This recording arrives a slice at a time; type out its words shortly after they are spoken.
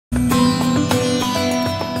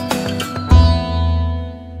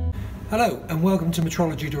Hello and welcome to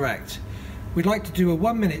Metrology Direct. We'd like to do a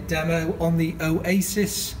 1-minute demo on the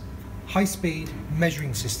Oasis high-speed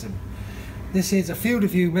measuring system. This is a field of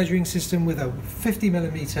view measuring system with a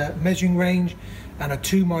 50mm measuring range and a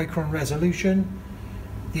 2 micron resolution.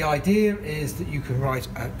 The idea is that you can write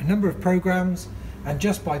a number of programs, and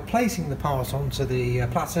just by placing the part onto the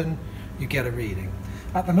pattern you get a reading.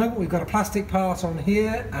 At the moment we've got a plastic part on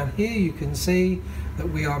here, and here you can see that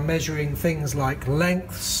we are measuring things like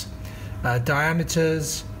lengths,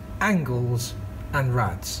 diameters, angles and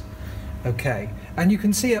rads. Okay, and you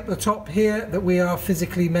can see up the top here that we are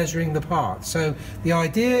physically measuring the part. So the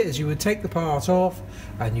idea is you would take the part off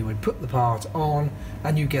and you would put the part on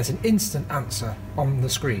and you get an instant answer on the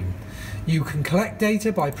screen. You can collect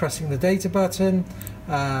data by pressing the data button,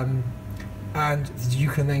 and you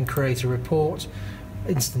can then create a report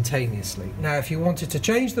instantaneously. Now if you wanted to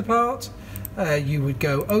change the part, you would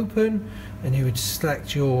go open and you would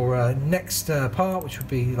select your next part, which would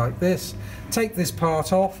be like this. Take this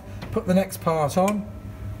part off, put the next part on,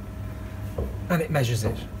 and it measures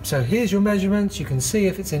it. So here's your measurements. You can see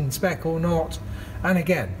if it's in spec or not. And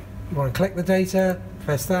again, you want to collect the data,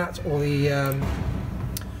 press that, or you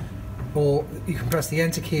can press the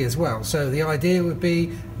enter key as well. So the idea would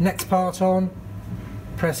be next part on,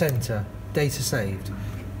 press enter, data saved,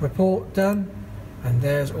 report done, and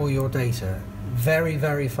there's all your data. Very,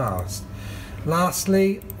 very fast.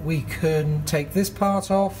 Lastly, we can take this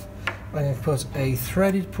part off. I'm going to put a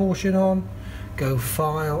threaded portion on, go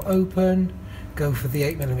file, open, go for the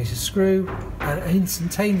 8mm screw, and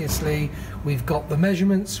instantaneously we've got the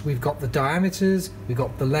measurements, we've got the diameters, we've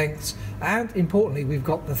got the lengths, and importantly we've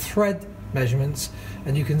got the thread measurements.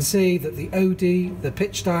 And you can see that the OD, the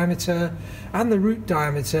pitch diameter, and the root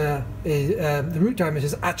diameter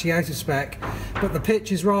is actually out of spec, but the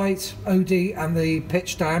pitch is right, OD and the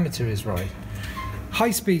pitch diameter is right.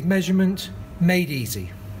 High speed measurement made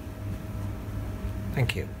easy.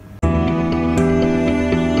 Thank you.